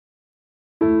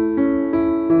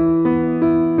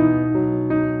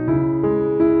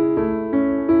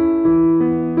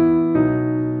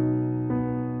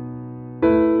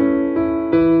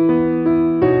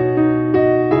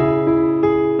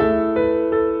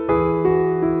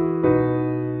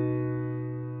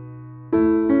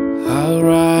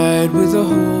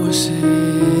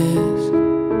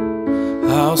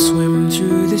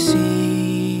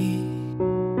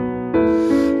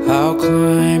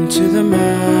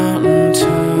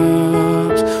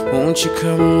won't you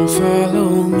come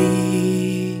follow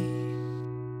me?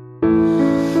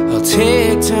 I'll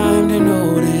take time to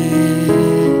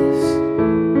notice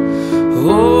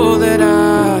all that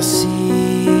I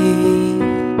see.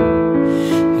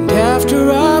 And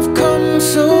after I've come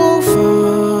so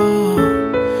far,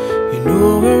 you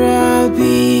know where I'll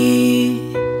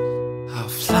be. I'll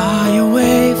fly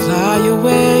away, fly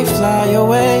away, fly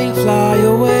away, fly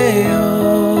away home.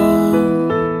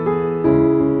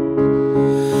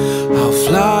 I'll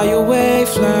fly away,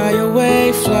 fly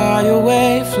away, fly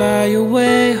away, fly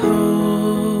away home.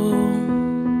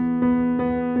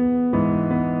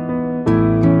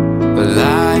 But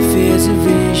life is a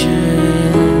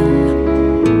vision,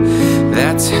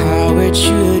 that's how it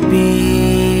should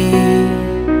be.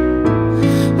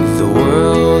 The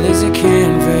world is a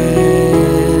canvas,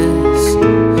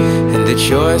 and the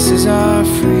choices are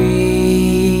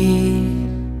free.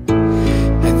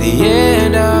 At the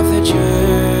end of the journey,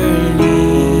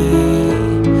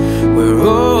 where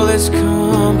all is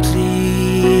complete,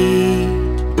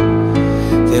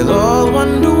 they'll all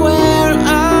wonder where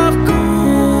I've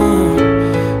gone,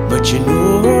 but you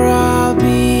know where I'll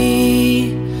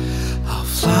be. I'll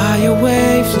fly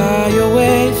away, fly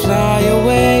away, fly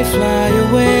away, fly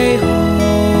away home.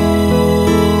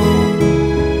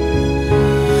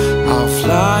 I'll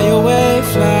fly away,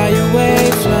 fly away,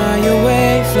 fly away,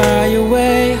 fly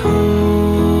away home.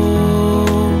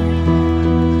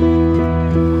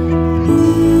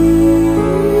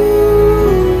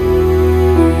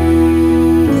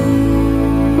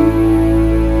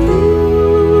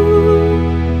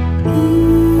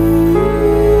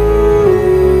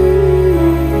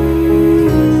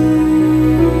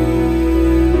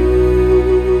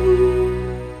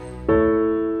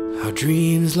 Our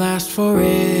dreams last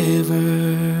forever,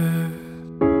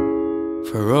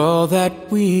 for all that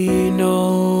we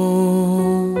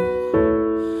know.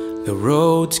 The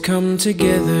roads come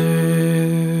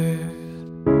together,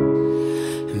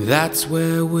 and that's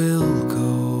where we'll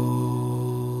go.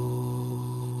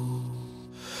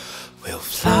 We'll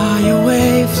fly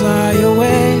away, fly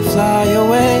away,